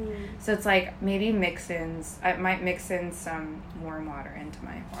hesitation. So it's like, maybe I might mix in some warm water into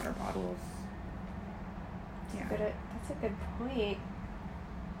my water bottles. Yeah. That's a good point.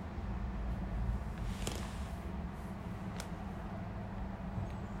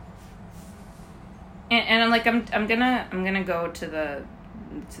 And I'm like, I'm gonna go to the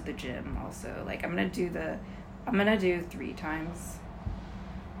gym also. Like I'm gonna do 3 times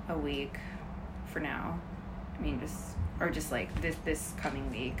a week for now. I mean, just like this coming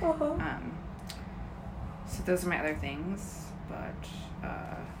week. So those are my other things, but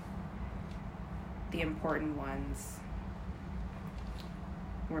the important ones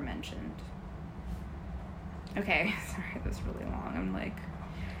were mentioned. Okay, sorry, that was really long. I'm like,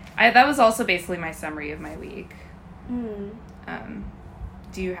 that was also basically my summary of my week. Do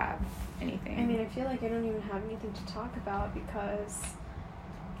you have anything? I mean, I feel like I don't even have anything to talk about because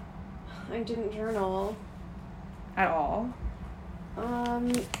I didn't journal. At all?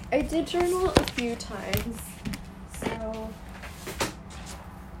 I did journal a few times, so...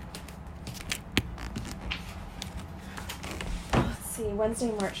 Let's see,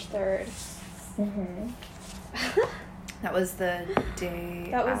 Wednesday, March 3rd. That was the day.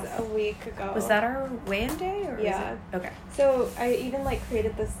 That was a week ago. Was that our weigh-in day? Or Yeah. Was it? Okay. So I even like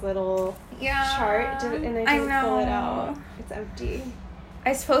created this little chart, and I didn't pull it out. It's empty.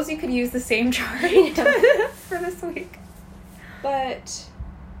 I suppose you could use the same chart for this week. But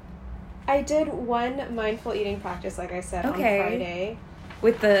I did one mindful eating practice, like I said, on Friday.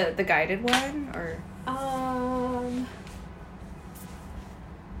 With the guided one, or?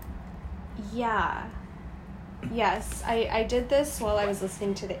 Yeah. Yes, I did this while I was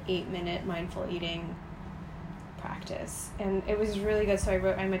listening to the 8-minute mindful eating practice, and it was really good. So I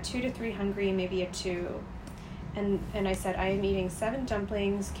wrote, I'm a 2 to 3 hungry, maybe a 2, and I said I am eating 7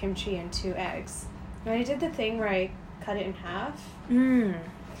 dumplings, kimchi, and 2 eggs. And I did the thing where I cut it in half, and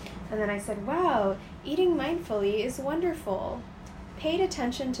then I said, wow, eating mindfully is wonderful. Paid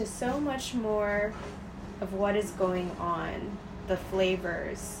attention to so much more of what is going on, the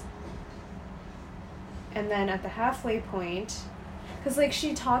flavors. And then at the halfway point, because like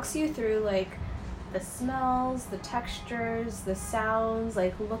she talks you through like the smells, the textures, the sounds,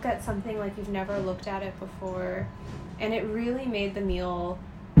 like look at something like you've never looked at it before, and it really made the meal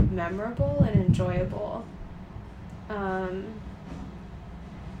memorable and enjoyable.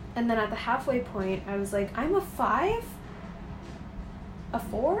 And then at the halfway point, I was like, I'm a 5? A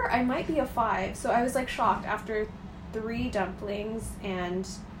 4? I might be a 5. So I was like shocked after 3 dumplings and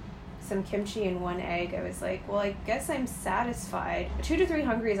some kimchi and 1 egg. I was like, well, I guess I'm satisfied. 2 to 3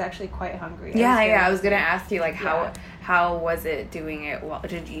 hungry is actually quite hungry. I was gonna ask you, like, how was it doing it? Well, you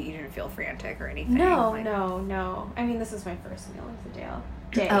didn't feel frantic or anything? No, like, no. I mean, this is my first meal of the day.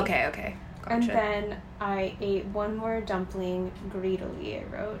 Okay. Gotcha. And then I ate 1 more dumpling greedily, I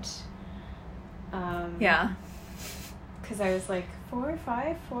wrote. Yeah. Because I was like, 4,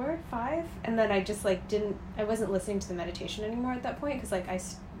 5, 4, 5. And then I just, like, I wasn't listening to the meditation anymore at that point. Because,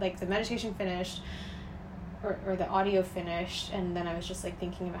 like, the meditation finished, or the audio finished, and then I was just, like,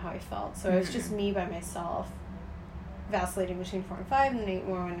 thinking about how I felt. So it was just me by myself, vacillating between 4 and 5, and then I ate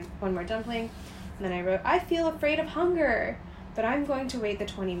one more dumpling. And then I wrote, I feel afraid of hunger, but I'm going to wait the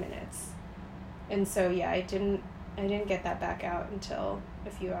 20 minutes. And so, yeah, I didn't get that back out until a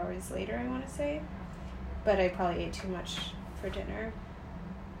few hours later, I want to say. But I probably ate too much for dinner.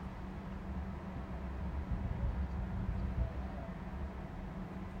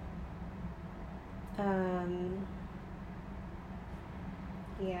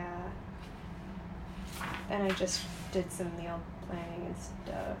 Yeah. Then I just did some meal planning and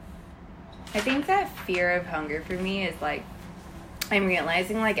stuff. I think that fear of hunger for me is, like, I'm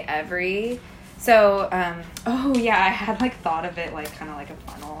realizing, like, I had, like, thought of it, like, kind of like a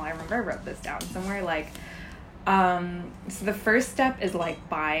funnel. I remember I wrote this down somewhere, like, so the first step is, like,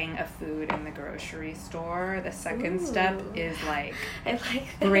 buying a food in the grocery store. The second step is, like, I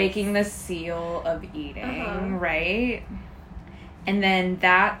like breaking the seal of eating, right? And then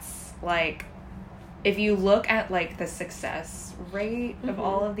that's, like, if you look at, like, the success rate of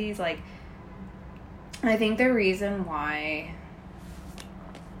all of these, like, I think the reason why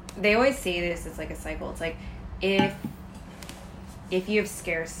they always say this is, like, a cycle. It's like, if you have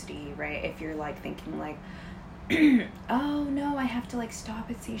scarcity, right? If you're, like, thinking, like, oh no, I have to, like, stop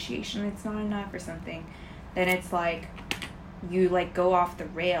at satiation, it's not enough or something, then it's like you, like, go off the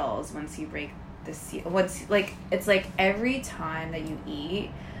rails once you break the seal. It's like every time that you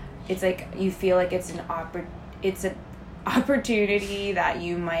eat, it's like you feel like it's an opportunity that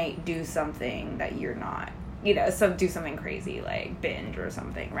you might do something that you're not, so do something crazy, like binge or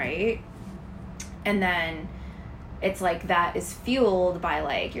something, right? And then it's like that is fueled by,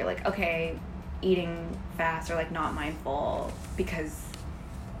 like, you're like, okay, eating fast or, like, not mindful because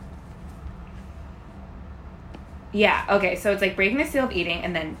so it's like breaking the seal of eating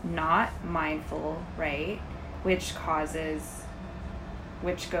and then not mindful, right? Which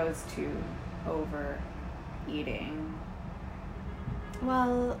goes to overeating.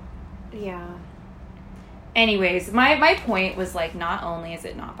 Well, yeah. Anyways, my point was, like, not only is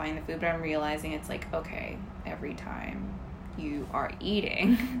it not buying the food, but I'm realizing it's like, okay, every time you are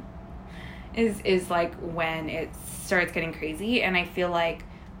eating is like when it starts getting crazy. And I feel like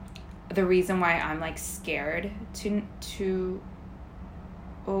the reason why I'm, like, scared to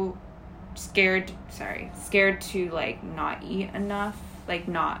like not eat enough, like,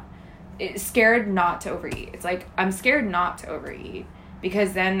 scared not to overeat. It's like I'm scared not to overeat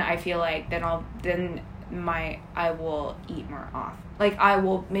because then I feel like I will eat more off. Like,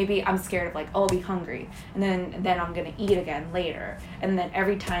 I'm scared of, like, I'll be hungry and then I'm gonna eat again later, and then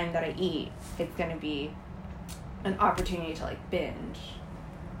every time that I eat it's gonna be an opportunity to, like, binge.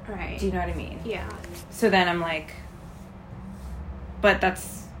 Right. Do you know what I mean? Yeah. So then I'm like,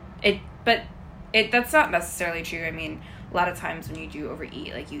 that's not necessarily true. I mean, a lot of times when you do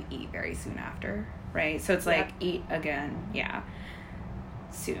overeat, like, you eat very soon after, right? So it's like, eat again,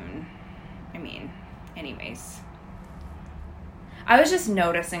 soon. I mean, anyways. I was just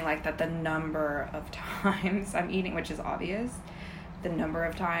noticing, like, that the number of times I'm eating, which is obvious, the number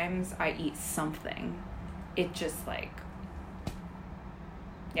of times I eat something, it just, like,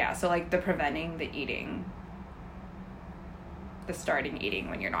 so, like, the preventing the eating, the starting eating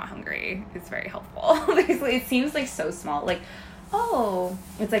when you're not hungry is very helpful. Basically, it seems, like, so small. Like,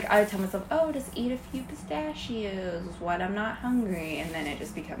 it's like I tell myself, just eat a few pistachios when I'm not hungry, and then it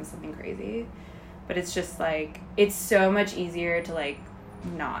just becomes something crazy. But it's just, like, it's so much easier to, like,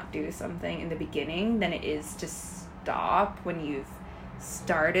 not do something in the beginning than it is to stop when you've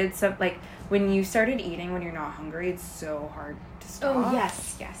started like, when you started eating when you're not hungry, it's so hard to stop. Oh,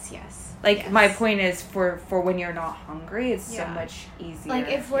 yes. Like, yes. My point is for when you're not hungry, it's so much easier. Like,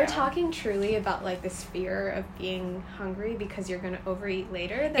 if we're talking truly about, like, this fear of being hungry because you're going to overeat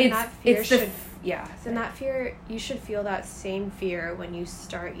later, then that fear, you should feel that same fear when you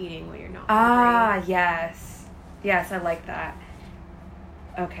start eating when you're not hungry. Yes. Yes, I like that.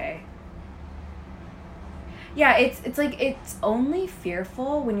 Okay. Yeah, it's like it's only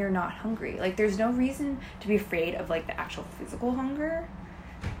fearful when you're not hungry. Like there's no reason to be afraid of like the actual physical hunger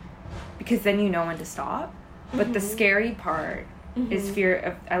because then you know when to stop. But the scary part is fear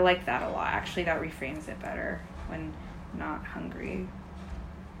of, I like that a lot. Actually, that reframes it better when not hungry.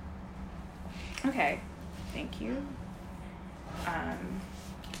 Okay. Thank you.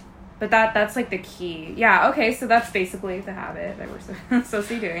 But that's like the key. Yeah, okay, so that's basically the habit that we're supposed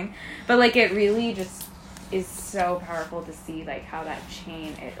to be doing. But like it really just is so powerful to see like how that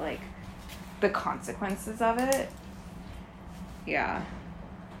chain, it like the consequences of it. Yeah.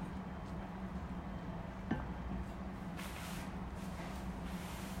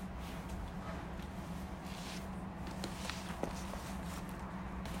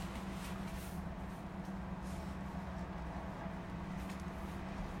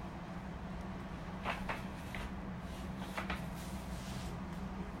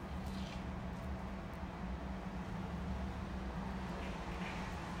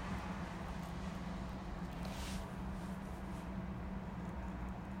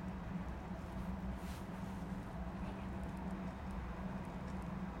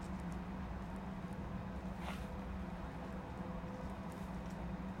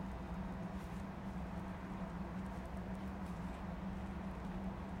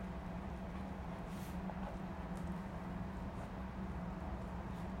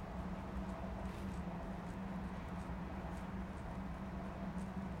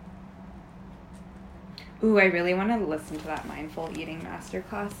 Ooh, I really want to listen to that mindful eating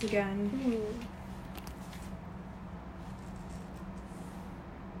masterclass again.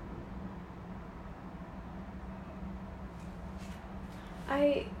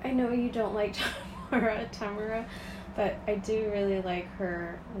 I know you don't like Tamara, but I do really like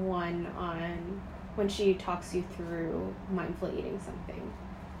her one on when she talks you through mindful eating something.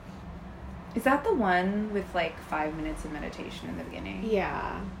 Is that the one with like 5 minutes of meditation in the beginning?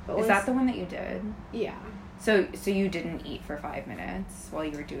 Yeah. Is that the one that you did? Yeah. So you didn't eat for 5 minutes while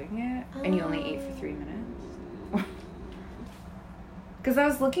you were doing it, and you only ate for 3 minutes? Because I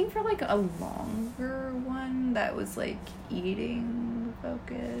was looking for like a longer one that was like eating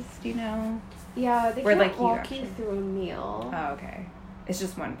focused, you know? Yeah, they where, can't like, walk you through a meal. Oh, okay. It's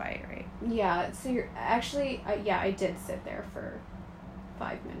just one bite, right? Yeah, so you're actually, I did sit there for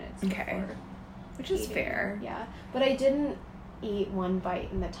 5 minutes. Okay. Before Which is eating. fair. Yeah, but I didn't eat one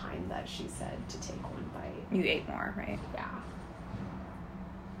bite in the time that she said to take one bite. You ate more, right? Yeah.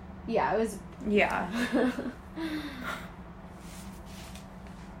 Yeah, it was. Yeah.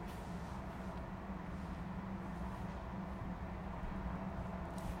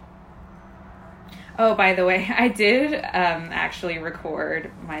 Oh, by the way, I did actually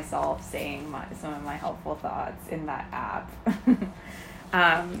record myself saying some of my helpful thoughts in that app.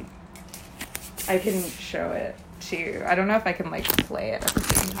 I can show it to you. I don't know if I can like play it at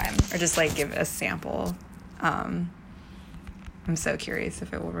the same time or just like give a sample. I'm so curious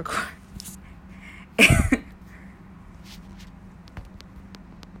if it will record.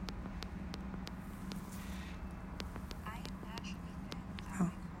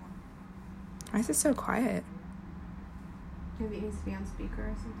 Why is it so quiet? Maybe it needs to be on speaker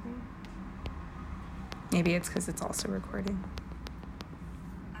or something. Maybe it's because it's also recording.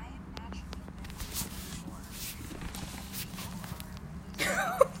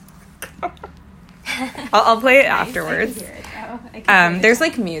 I'll play it afterwards. I can hear it. There's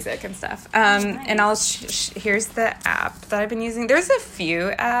like music and stuff. And I'll here's the app that I've been using. There's a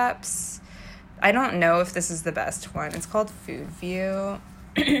few apps. I don't know if this is the best one. It's called Food View.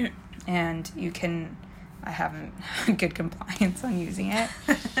 And you can, I haven't had good compliance on using it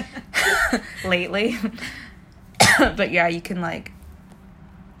lately. But yeah, you can like,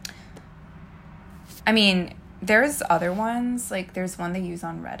 I mean, there's other ones, like there's one they use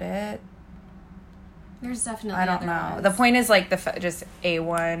on Reddit. There's definitely I don't other know. ones. The point is like just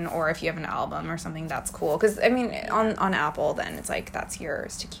A1, or if you have an album or something, that's cool. Because I mean, on Apple, then it's like that's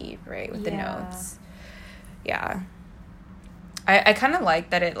yours to keep, right, with the notes. Yeah. I kind of like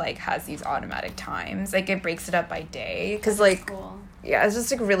that it like has these automatic times. Like it breaks it up by day. Because like, cool. Yeah, it's just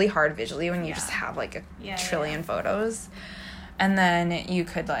like really hard visually when you just have like a trillion photos. And then you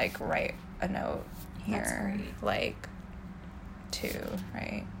could like write a note here, like 2,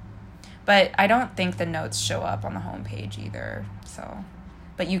 right? But I don't think the notes show up on the homepage either. So,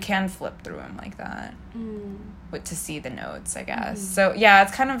 but you can flip through them like that to see the notes, I guess. So yeah,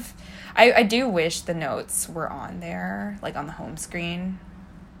 it's kind of, I do wish the notes were on there, like on the home screen.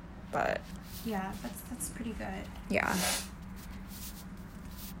 But yeah, that's pretty good. Yeah.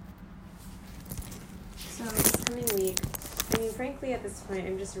 So So this coming week, I mean, frankly, at this point,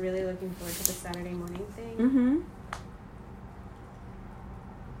 I'm just really looking forward to the Saturday morning thing. Mm-hmm.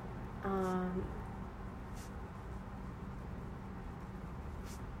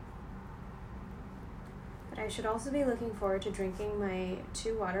 But I should also be looking forward to drinking my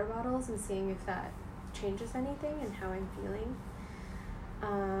 2 water bottles and seeing if that changes anything and how I'm feeling.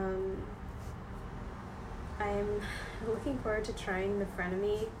 I'm looking forward to trying the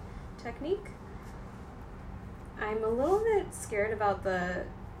frenemy technique. I'm a little bit scared about the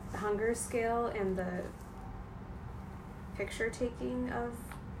hunger scale and the picture taking of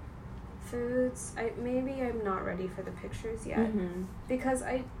foods. Maybe I'm not ready for the pictures yet. Mm-hmm. Because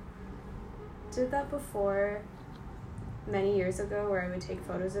I did that before many years ago where I would take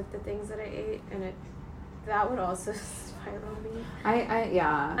photos of the things that I ate, and that would also spiral me.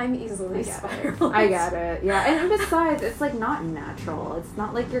 Yeah. I'm easily spiraled. I get it. Yeah. And besides, it's like not natural. It's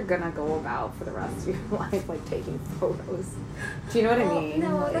not like you're gonna go about for the rest of your life like taking photos. Do you know what I mean?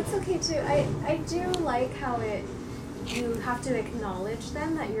 No, like, that's okay too. I do like how you have to acknowledge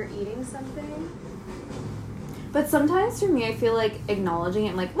then that you're eating something. But sometimes for me, I feel like acknowledging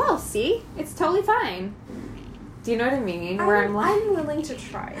it, I'm like, well, see, it's totally fine. Do you know what I mean? Where I'm like, I'm willing to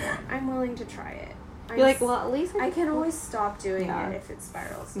try it. I'm willing to try it. you're like, well, at least I can always stop doing Yeah. it if it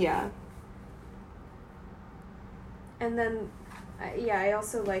spirals. Yeah. And then, I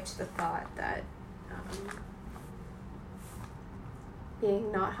also liked the thought that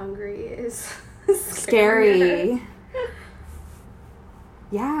being not hungry is Scary.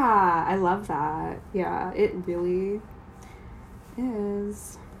 Yeah, I love that. Yeah, it really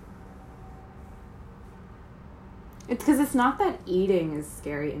is. It's because it's not that eating is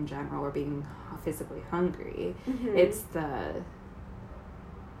scary in general or being physically hungry. Mhm. It's the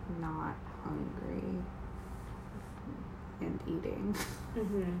not hungry and eating.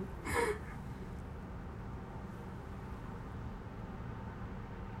 Mhm.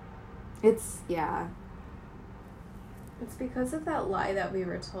 It's, yeah. It's because of that lie that we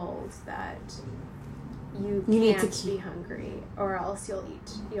were told that you need to can't be hungry or else you'll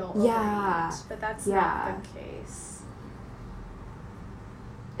Yeah. overeat. But that's Yeah. not the case.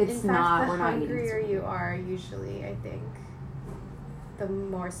 It's In not, fact, we're the not eating. hungrier you are, usually, I think, the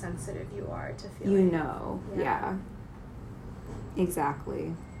more sensitive you are to You feeling. know, Yeah. yeah.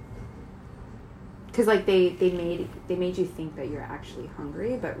 Exactly. Because like they made you think that you're actually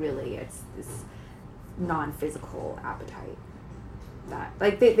hungry, but really it's this non-physical appetite that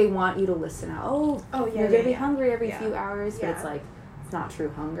like they want you to listen out. Oh, yeah, you're gonna be hungry every Yeah. few hours, but it's Yeah. like it's not true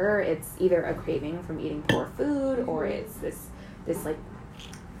hunger. It's either a craving from eating poor food, or Mhm. it's this like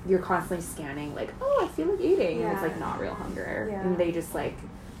you're constantly scanning like, oh, I feel like eating, and it's Yeah. like not real hunger, Yeah. and they just like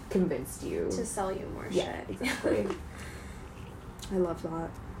convinced you To sell you more yeah, shit. exactly. I love that.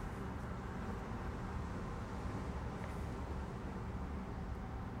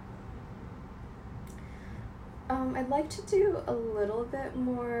 I'd like to do a little bit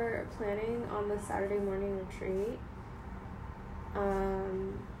more planning on the Saturday morning retreat.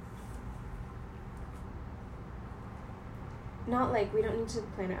 Not like we don't need to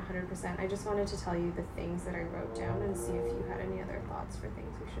plan it 100%. I just wanted to tell you the things that I wrote down and see if you had any other thoughts for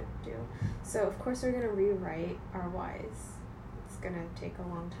things we should do. So, of course, we're going to rewrite our whys. It's going to take a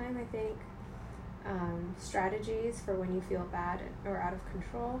long time, I think. Strategies for when you feel bad or out of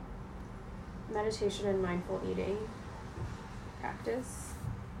control. Meditation and mindful eating practice.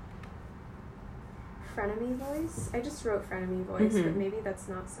 Frenemy voice. I just wrote frenemy voice, but Mhm. maybe that's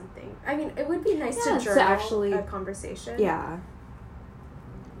not something. I mean, it would be nice Yeah, to to journal actually- a conversation. Yeah.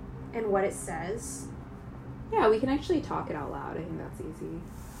 And what it says. Yeah, we can actually talk it out loud. I think that's easy.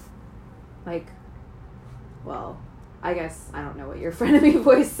 Like, well, I guess I don't know what your frenemy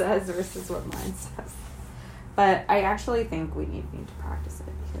voice says versus what mine says. But I actually think we need to practice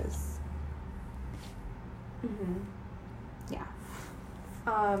it because, yeah.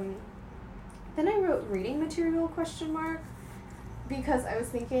 Then I wrote reading material ? Because I was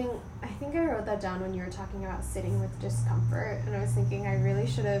thinking, I think I wrote that down when you were talking about sitting with discomfort, and I was thinking I really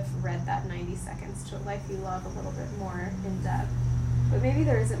should have read that 90 Seconds to a Life You Love a little bit more in depth. But maybe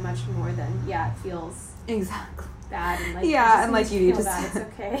there isn't much more than, it feels Exactly. bad, and like, Yeah, I just and like need you to need feel to bad, it's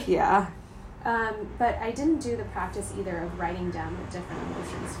okay. Yeah. But I didn't do the practice either of writing down what different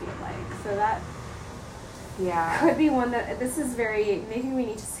emotions feel like. So that Yeah. could be one that, maybe we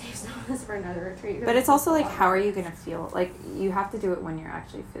need to save some of this for another retreat. But it's also like, how are you going to feel? Like, you have to do it when you're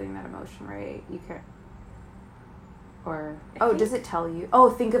actually feeling that emotion, right? You can't. Or, does it tell you? Oh,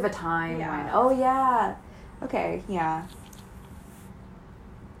 think of a time Yeah. when. Oh, yeah. Okay, yeah.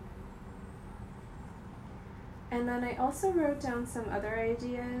 And then I also wrote down some other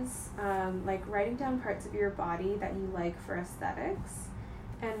ideas, like writing down parts of your body that you like for aesthetics,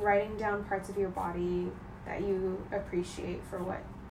 and writing down parts of your body that you appreciate for what